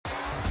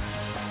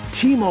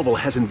T-Mobile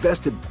has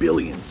invested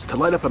billions to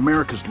light up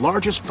America's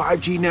largest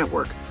 5G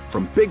network,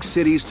 from big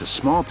cities to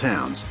small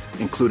towns,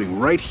 including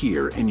right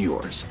here in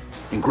yours.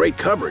 And great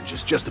coverage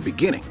is just the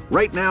beginning.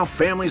 Right now,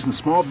 families and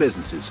small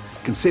businesses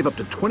can save up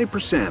to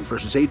 20%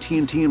 versus AT&T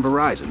and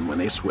Verizon when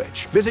they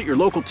switch. Visit your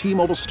local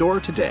T-Mobile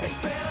store today.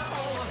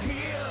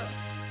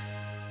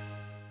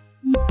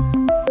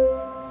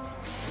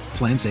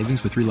 Plan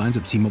savings with 3 lines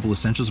of T-Mobile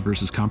Essentials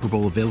versus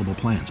comparable available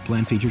plans.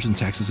 Plan features and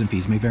taxes and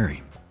fees may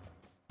vary.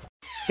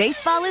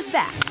 Baseball is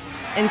back,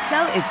 and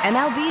so is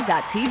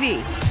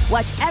MLB.tv.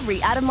 Watch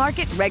every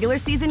out-of-market regular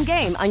season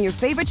game on your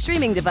favorite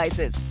streaming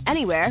devices,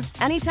 anywhere,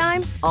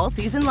 anytime, all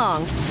season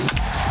long.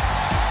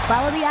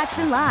 Follow the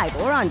action live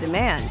or on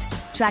demand.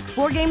 Track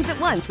 4 games at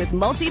once with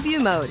multi-view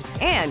mode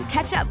and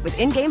catch up with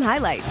in-game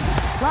highlights.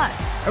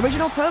 Plus,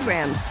 original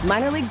programs,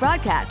 minor league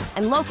broadcasts,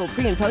 and local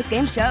pre- and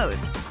post-game shows.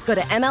 Go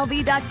to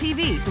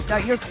MLB.tv to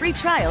start your free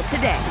trial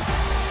today.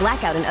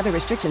 Blackout and other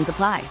restrictions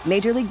apply.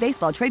 Major League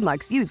Baseball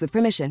trademarks used with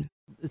permission.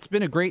 It's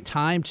been a great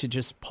time to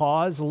just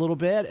pause a little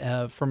bit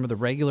from the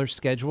regular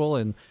schedule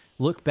and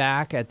look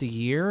back at the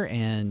year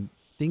and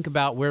think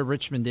about where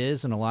Richmond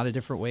is in a lot of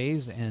different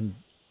ways, and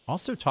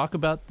also talk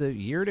about the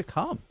year to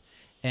come.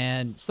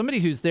 And somebody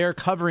who's there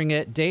covering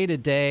it day to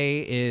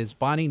day is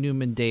Bonnie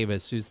Newman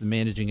Davis, who's the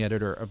managing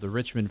editor of the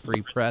Richmond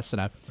Free Press.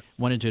 And I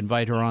wanted to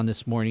invite her on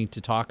this morning to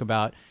talk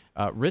about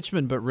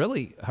Richmond, but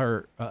really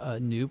her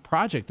new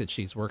project that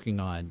she's working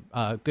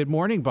on. Good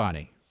morning,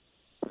 Bonnie.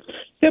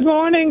 Good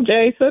morning,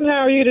 Jason.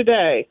 How are you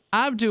today?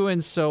 I'm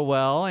doing so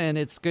well, and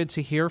it's good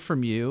to hear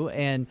from you.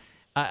 And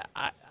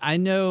I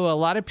know a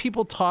lot of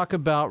people talk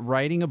about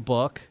writing a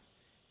book,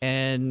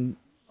 and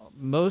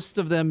most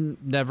of them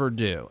never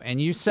do. And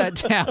you sat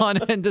down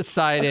and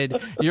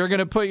decided you're going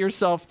to put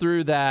yourself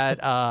through that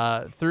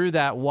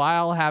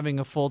while having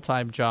a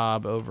full-time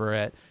job over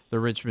at the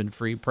Richmond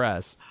Free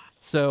Press.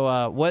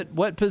 So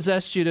what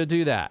possessed you to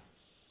do that?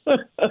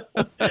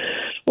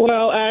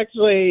 Well,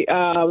 actually,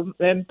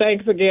 and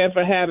thanks again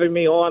for having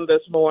me on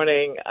this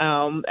morning.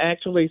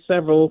 Actually,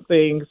 several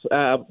things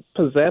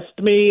possessed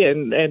me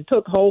and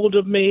took hold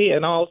of me,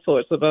 and all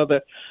sorts of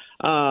other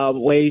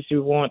ways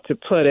you want to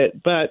put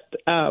it. But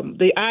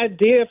the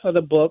idea for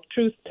the book,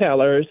 Truth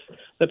Tellers,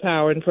 The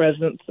Power and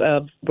Presence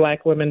of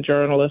Black Women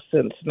Journalists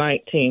Since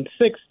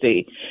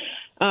 1960,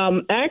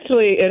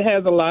 actually, it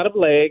has a lot of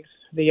legs,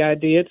 the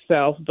idea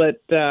itself,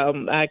 but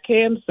I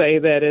can say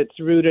that it's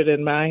rooted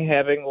in my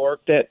having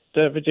worked at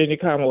Virginia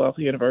Commonwealth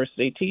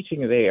University,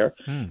 teaching there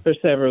for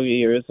several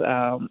years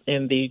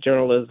in the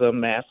journalism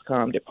mass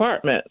comm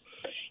department.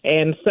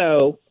 And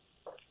so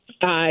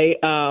I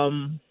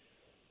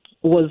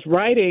was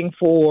writing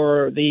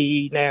for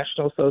the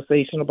National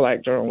Association of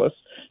Black Journalists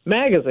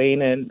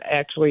magazine, and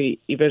actually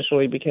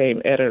eventually became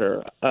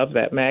editor of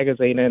that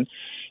magazine. And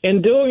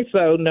in doing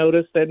so,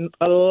 noticed that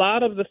a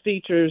lot of the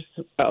features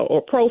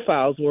or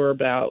profiles were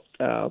about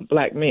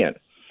black men.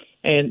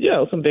 And,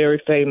 some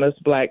very famous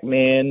black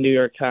men, New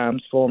York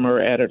Times former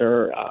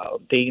editor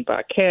Dean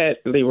Baquet,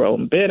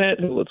 Lerone Bennett,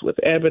 who was with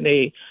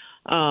Ebony,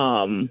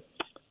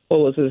 what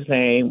was his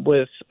name,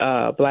 with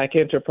Black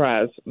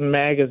Enterprise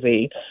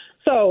magazine.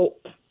 So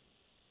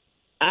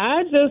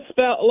I just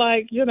felt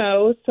like,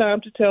 it's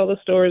time to tell the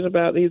stories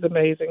about these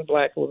amazing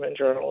black women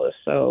journalists.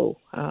 So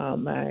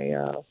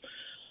my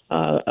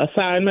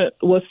assignment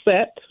was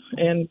set,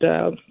 and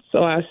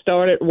so I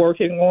started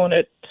working on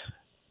it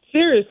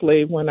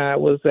seriously when I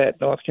was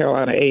at North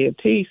Carolina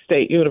A&T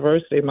State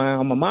University, my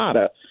alma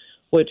mater,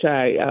 which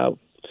I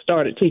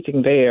started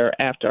teaching there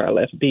after I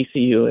left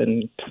BCU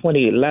in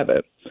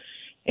 2011.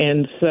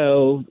 And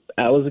so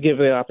I was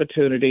given the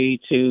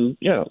opportunity to,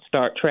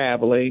 start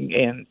traveling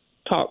and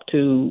talk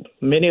to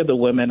many of the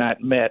women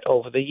I'd met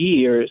over the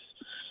years.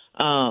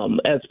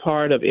 As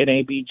part of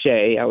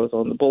NABJ, I was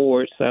on the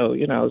board, so,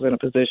 I was in a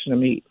position to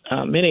meet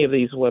many of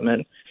these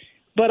women,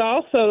 but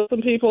also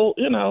some people,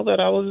 that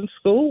I was in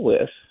school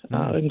with,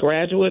 in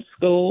graduate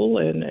school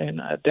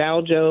and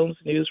Dow Jones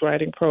news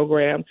writing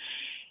program,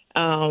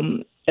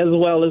 as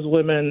well as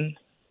women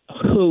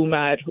whom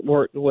I'd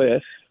worked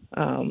with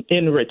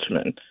in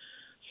Richmond.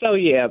 So,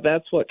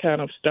 that's what kind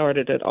of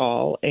started it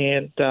all.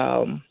 And,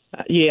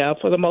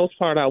 for the most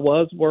part, I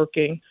was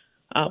working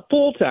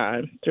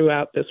full-time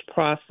throughout this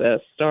process.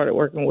 Started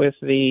working with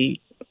the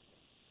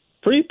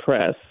Free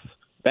Press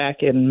back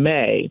in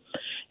May.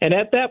 And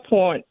at that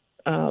point,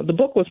 the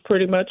book was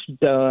pretty much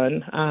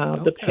done.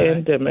 The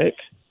pandemic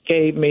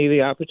gave me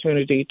the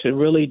opportunity to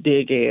really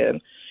dig in.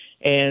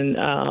 And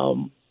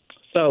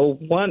so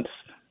once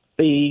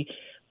the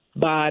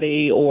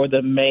body or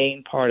the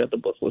main part of the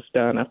book was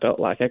done, I felt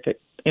like I could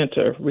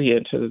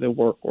re-enter the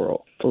work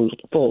world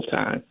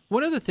full-time.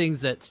 One of the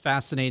things that's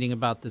fascinating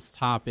about this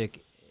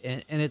topic,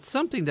 and it's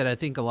something that I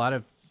think a lot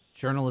of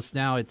journalists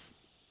now, it's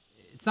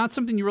not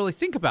something you really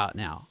think about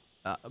now.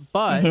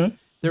 But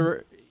there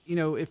were,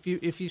 if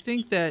you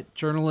think that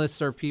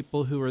journalists are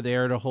people who are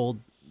there to hold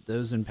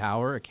those in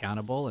power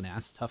accountable and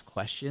ask tough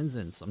questions,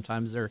 and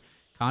sometimes they're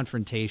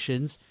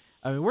confrontations.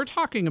 I mean, we're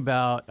talking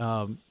about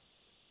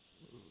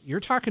you're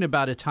talking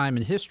about a time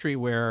in history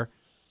where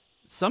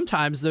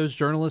sometimes those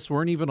journalists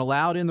weren't even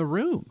allowed in the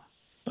room.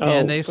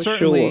 And they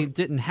certainly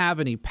didn't have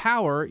any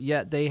power,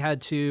 yet they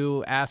had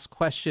to ask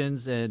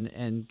questions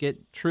and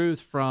get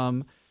truth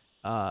from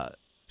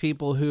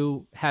people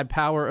who had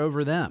power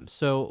over them.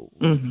 So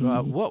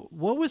what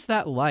was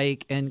that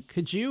like? And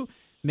could you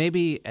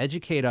maybe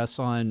educate us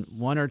on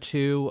one or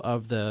two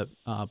of the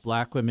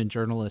Black women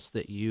journalists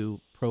that you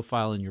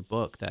profile in your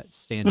book that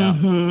stand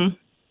out?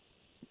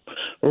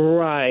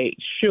 Right,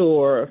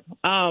 sure.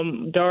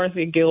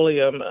 Dorothy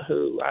Gilliam,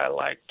 who I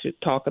like to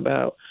talk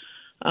about,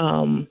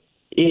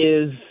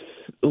 is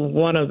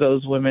one of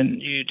those women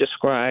you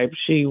described.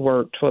 She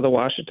worked for the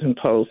Washington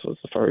Post, was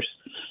the first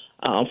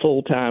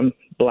full-time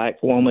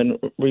Black woman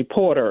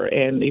reporter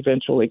and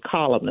eventually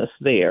columnist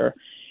there.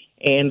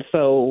 And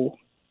so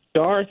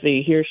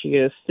Dorothy, here she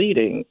is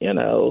seating, in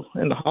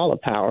the Hall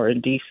of Power in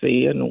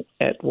D.C. and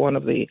at one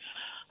of the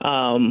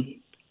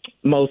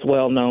most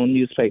well-known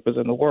newspapers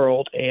in the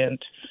world.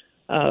 And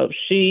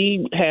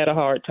she had a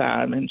hard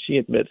time, and she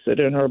admits it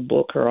in her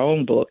book, her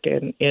own book,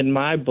 and in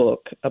my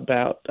book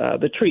about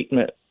the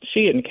treatment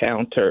she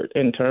encountered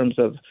in terms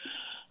of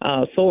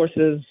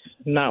sources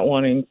not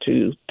wanting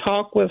to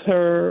talk with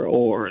her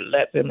or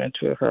let them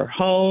into her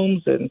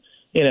homes, and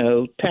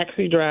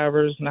taxi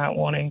drivers not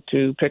wanting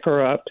to pick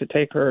her up to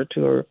take her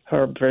to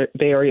her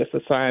various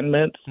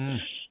assignments.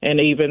 And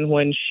even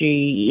when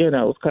she,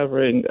 was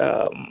covering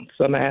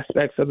some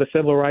aspects of the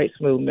civil rights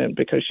movement,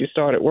 because she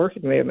started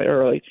working there in the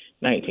early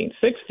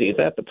 1960s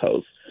at the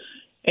Post,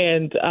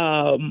 and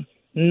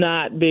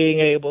not being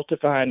able to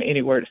find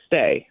anywhere to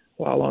stay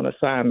while on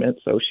assignment.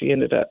 So she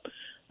ended up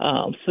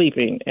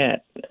sleeping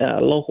at a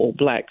local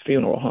Black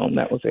funeral home.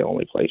 That was the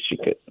only place she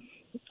could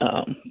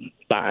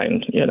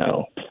find,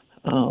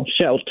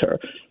 shelter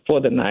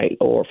for the night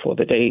or for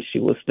the day she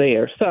was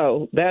there.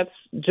 So that's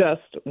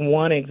just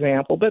one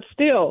example. But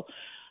still,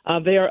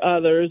 there are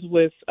others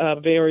with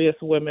various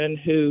women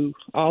who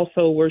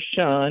also were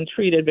shunned,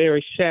 treated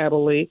very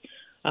shabbily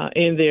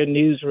in their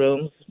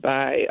newsrooms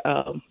by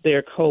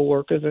their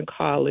coworkers and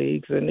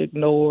colleagues, and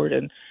ignored,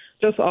 and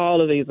just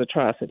all of these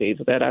atrocities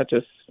that I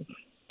just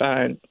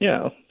find,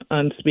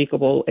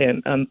 unspeakable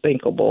and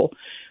unthinkable.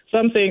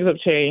 Some things have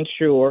changed,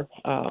 sure,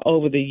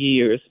 over the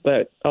years,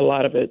 but a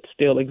lot of it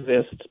still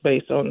exists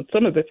based on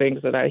some of the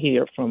things that I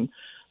hear from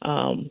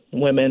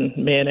women,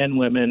 men and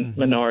women,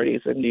 minorities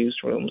in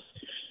newsrooms.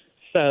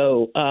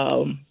 So,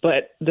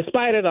 but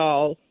despite it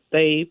all,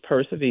 they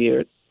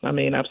persevered. I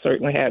mean, I've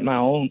certainly had my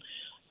own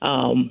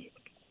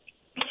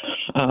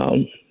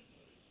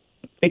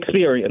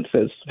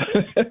experiences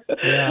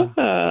in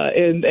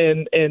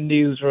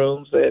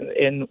newsrooms and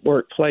in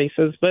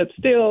workplaces, but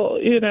still,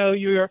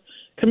 you're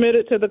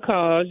committed to the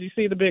cause. You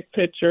see the big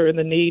picture and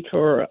the need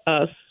for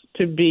us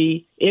to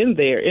be in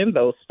there, in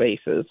those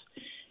spaces.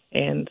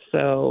 And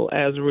so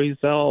as a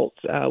result,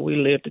 we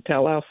live to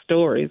tell our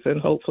stories,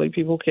 and hopefully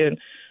people can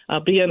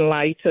be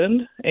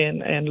enlightened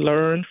and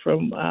learn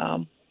from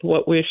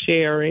what we're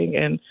sharing.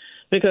 And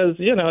because,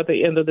 at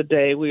the end of the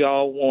day, we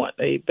all want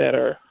a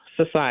better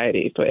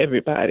society for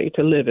everybody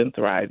to live and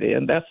thrive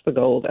in. That's the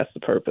goal. That's the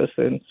purpose.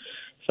 And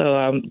so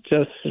I'm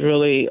just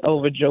really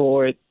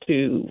overjoyed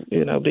to,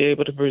 be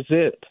able to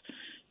present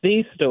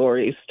these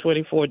stories,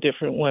 24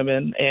 different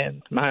women,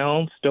 and my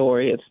own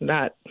story. It's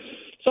not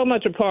so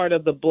much a part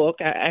of the book.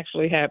 I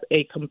actually have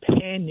a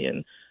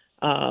companion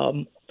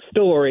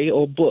story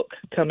or book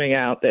coming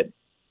out that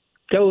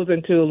goes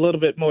into a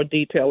little bit more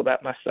detail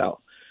about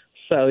myself.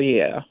 So,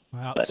 yeah.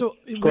 Wow. But So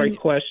great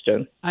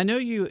question. I know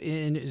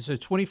so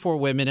 24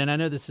 women, and I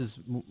know this is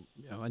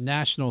a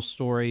national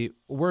story.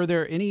 Were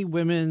there any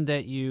women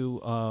that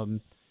you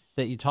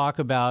talk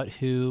about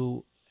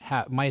who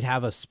might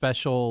have a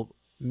special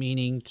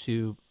meaning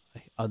to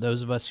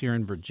those of us here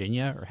in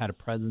Virginia, or had a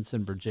presence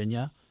in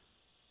Virginia?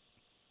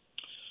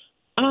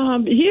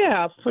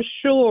 Yeah, for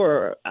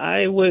sure.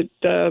 I would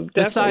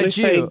definitely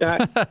say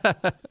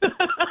that.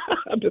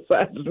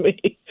 Besides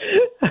me.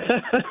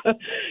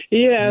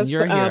 Yes.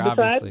 You're here,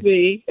 besides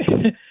obviously.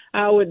 me,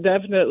 I would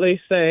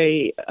definitely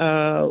say,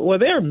 well,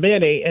 there are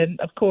many. And,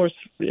 of course,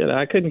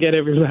 I couldn't get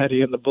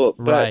everybody in the book.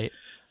 Right.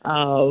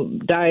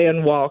 But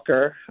Diane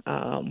Walker,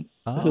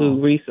 who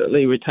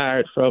recently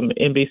retired from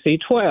NBC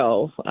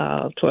 12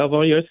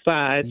 on Your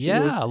Side.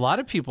 Yeah, a lot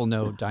of people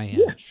know Diane.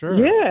 Yeah, sure.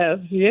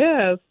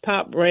 Yes.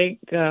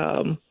 Top-ranked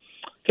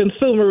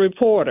consumer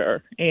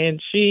reporter.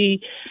 And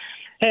she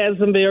has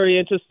some very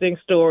interesting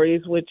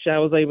stories, which I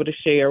was able to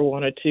share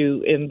one or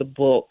two in the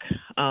book.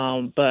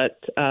 But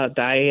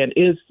Diane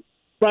is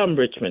from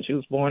Richmond. She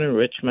was born in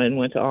Richmond,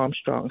 went to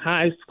Armstrong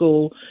High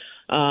School,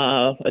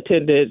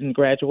 attended and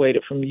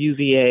graduated from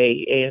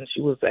UVA, and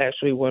she was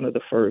actually one of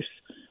the first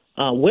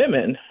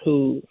women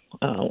who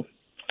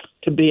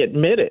to be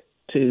admitted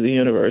to the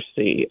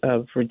University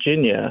of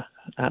Virginia.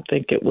 I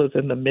think it was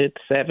in the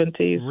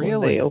mid-'70s when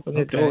they opened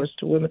the doors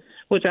to women,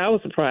 which I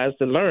was surprised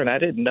to learn. I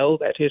didn't know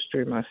that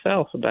history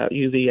myself about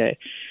UVA.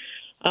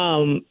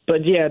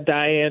 But, yeah,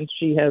 Diane,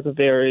 she has a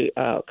very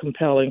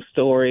compelling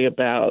story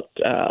about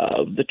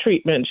the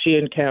treatment she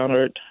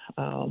encountered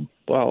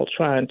while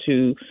trying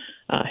to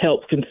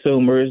help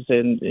consumers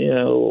and,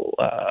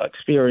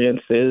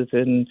 experiences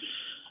in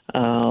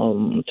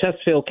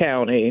Chesterfield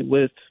County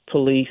with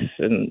police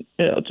and,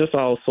 just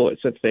all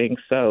sorts of things.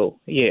 So,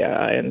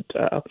 yeah, and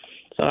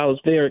so I was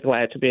very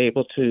glad to be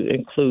able to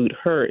include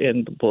her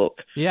in the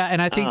book. Yeah,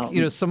 and I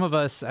think, some of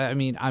us, I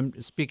mean,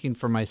 I'm speaking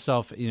for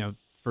myself,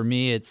 for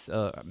me, it's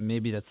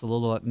maybe that's a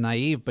little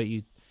naive, but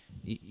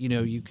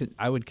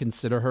I would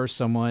consider her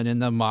someone in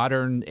the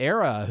modern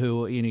era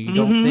who, you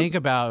don't think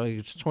about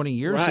 20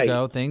 years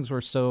ago, things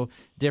were so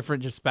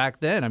different just back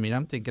then. I mean,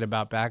 I'm thinking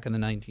about back in the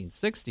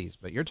 1960s,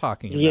 but you're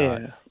talking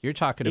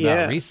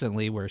about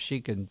recently where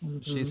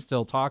she's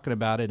still talking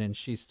about it and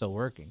she's still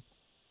working.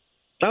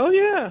 Oh,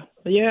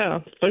 yeah,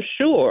 for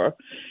sure.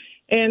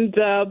 And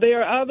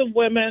there are other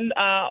women,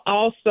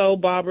 also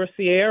Barbara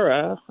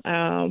Sierra,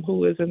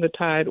 who is in the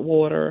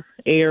Tidewater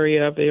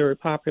area, a very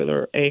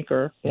popular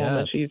anchor woman.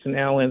 Yes. She's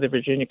now in the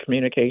Virginia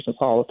Communications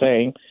Hall of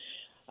Fame,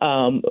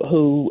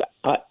 who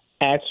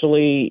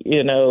actually,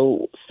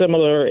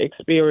 similar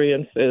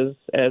experiences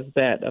as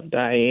that of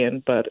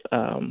Diane. But,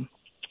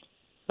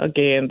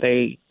 again,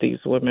 these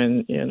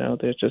women,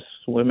 they're just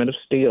women of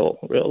steel,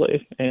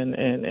 really,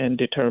 and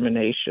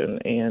determination.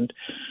 And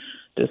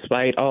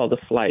despite all the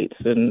flights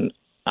and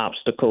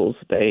obstacles,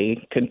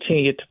 they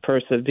continue to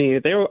persevere.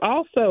 There were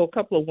also a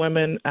couple of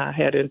women I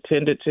had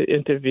intended to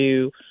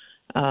interview,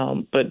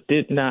 but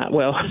did not.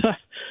 Well,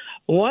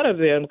 one of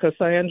them,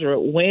 Cassandra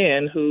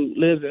Wynn, who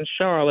lives in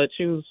Charlotte,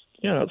 she was,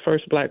 the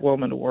first Black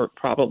woman to work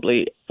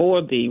probably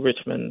for the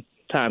Richmond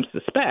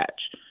Times-Dispatch.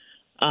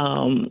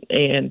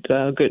 And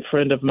a good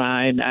friend of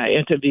mine, I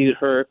interviewed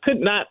her, could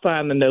not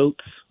find the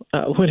notes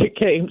when it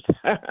came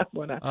time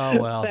when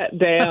I sat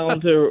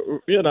down to,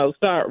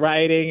 start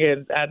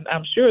writing. And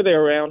I'm sure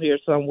they're around here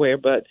somewhere,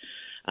 but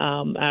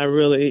I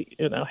really,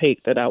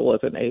 hate that I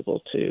wasn't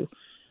able to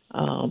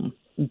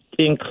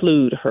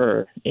include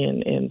her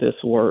in this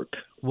work.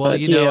 Well,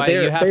 but,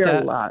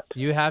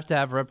 you have to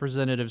have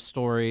representative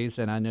stories,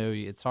 and I know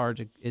it's hard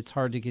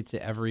to get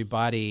to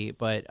everybody.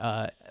 But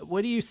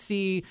what do you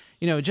see?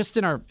 Just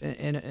in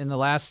the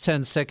last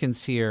 10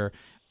 seconds here,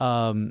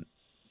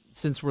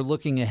 since we're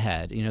looking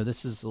ahead,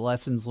 this is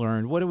lessons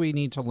learned. What do we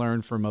need to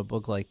learn from a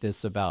book like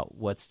this about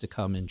what's to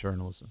come in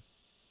journalism?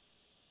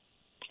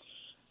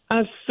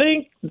 I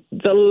think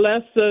the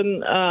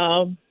lesson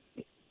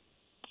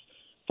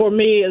for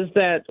me is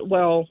that,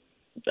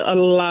 a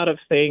lot of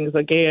things.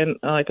 Again,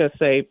 like I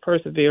say,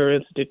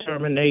 perseverance,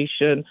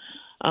 determination,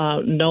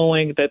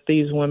 knowing that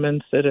these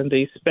women sit in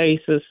these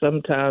spaces,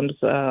 sometimes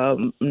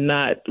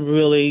not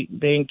really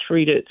being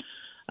treated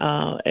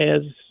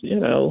as,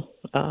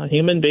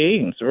 human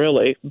beings,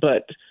 really.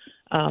 But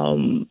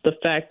the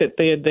fact that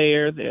they're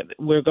there,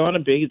 we're going to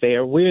be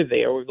there, we're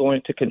there, we're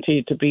going to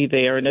continue to be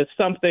there. And it's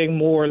something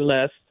more or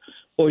less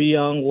for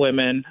young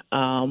women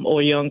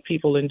or young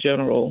people in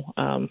general,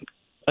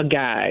 a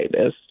guide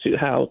as to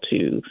how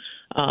to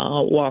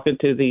walk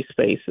into these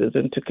spaces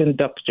and to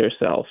conduct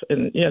yourself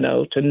and,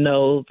 to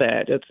know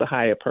that it's a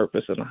higher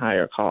purpose and a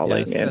higher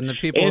calling. Yes, and the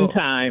people, in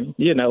time,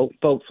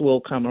 folks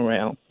will come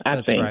around.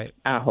 I think. Right.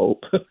 I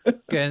hope.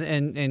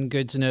 and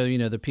good to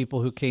know, the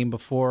people who came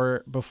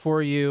before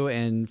you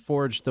and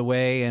forged the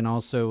way, and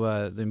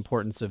also the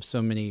importance of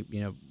so many,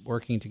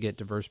 working to get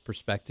diverse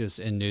perspectives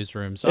in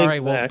newsrooms. All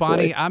right, well,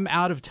 Bonnie, I'm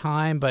out of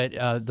time, but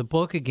the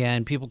book,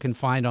 again, people can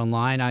find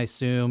online, I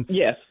assume.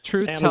 Yes.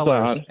 Truth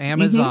Tellers,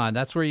 Amazon.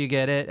 That's where you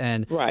get it.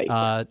 And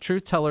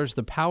Truth Tellers,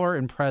 the power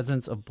and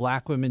presence of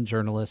Black women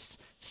journalists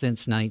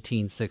since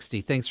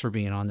 1960. Thanks for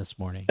being on this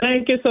morning.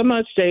 Thank you so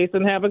much,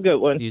 Jason. Have a good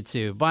one. You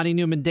too. Bonnie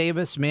Newman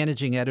Davis,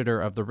 managing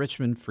editor of the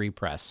Richmond Free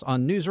Press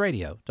on News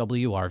Radio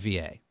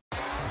WRVA.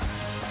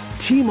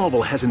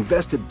 T-Mobile has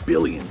invested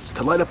billions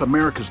to light up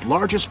America's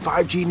largest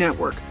 5G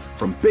network,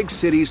 from big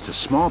cities to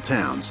small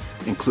towns,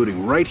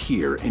 including right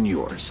here in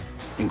yours.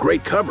 And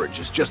great coverage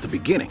is just the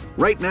beginning.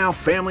 Right now,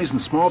 families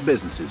and small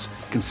businesses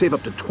can save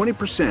up to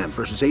 20%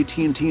 versus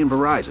AT&T and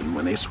Verizon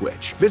when they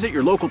switch. Visit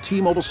your local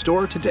T-Mobile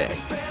store today.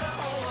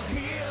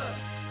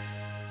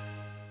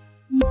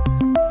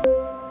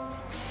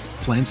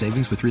 Plan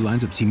savings with 3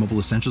 lines of T-Mobile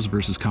Essentials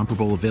versus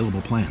comparable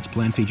available plans.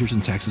 Plan features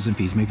and taxes and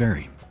fees may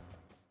vary.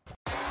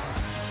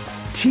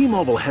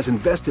 T-Mobile has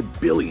invested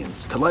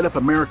billions to light up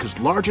America's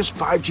largest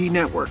 5G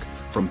network,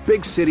 from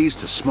big cities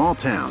to small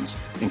towns,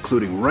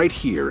 including right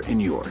here in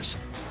yours.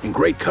 And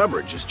great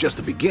coverage is just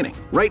the beginning.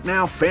 Right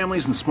now,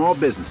 families and small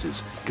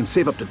businesses can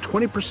save up to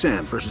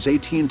 20% versus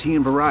AT&T and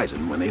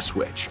Verizon when they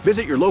switch.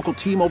 Visit your local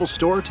T-Mobile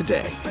store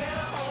today.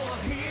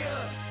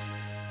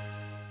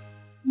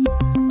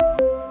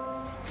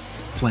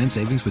 Plan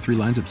savings with 3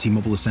 lines of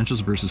T-Mobile Essentials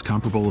versus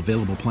comparable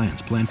available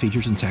plans. Plan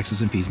features and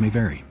taxes and fees may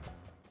vary.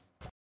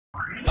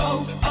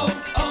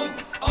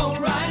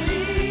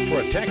 O'Reilly.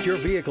 Protect your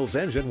vehicle's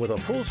engine with a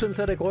full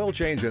synthetic oil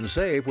change and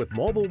save with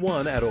Mobil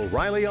 1 at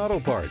O'Reilly Auto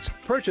Parts.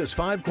 Purchase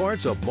 5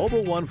 quarts of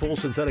Mobil 1 full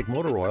synthetic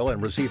motor oil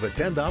and receive a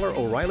 $10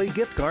 O'Reilly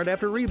gift card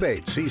after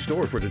rebate. See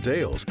store for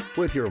details.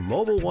 With your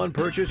Mobil 1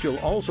 purchase, you'll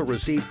also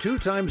receive 2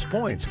 times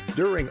points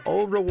during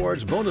O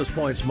Rewards Bonus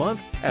Points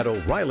Month at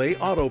O'Reilly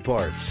Auto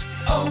Parts.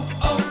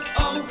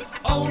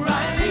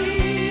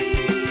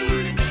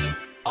 O'Reilly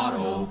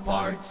Auto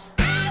Parts.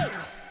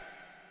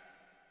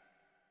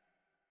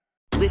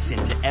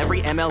 Listen to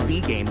every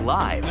MLB game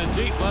live. In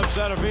the deep left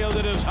center field,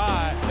 it is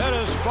high, it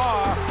is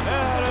far,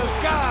 it is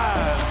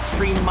gone.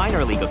 Stream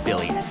minor league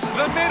affiliates.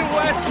 The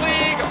Midwest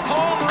League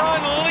home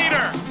run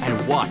leader.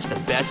 And watch the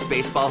best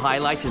baseball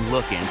highlights and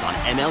look-ins on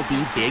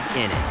MLB Big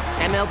Inning.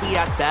 MLB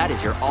At Bat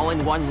is your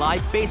all-in-one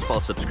live baseball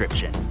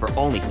subscription for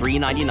only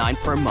 $3.99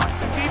 per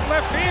month. Deep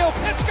left field,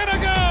 it's gonna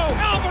go.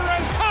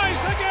 Alvarez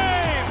ties the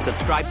game.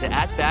 Subscribe to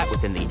At Bat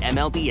within the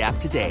MLB app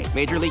today.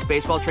 Major League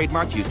Baseball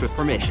trademarks used with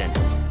permission.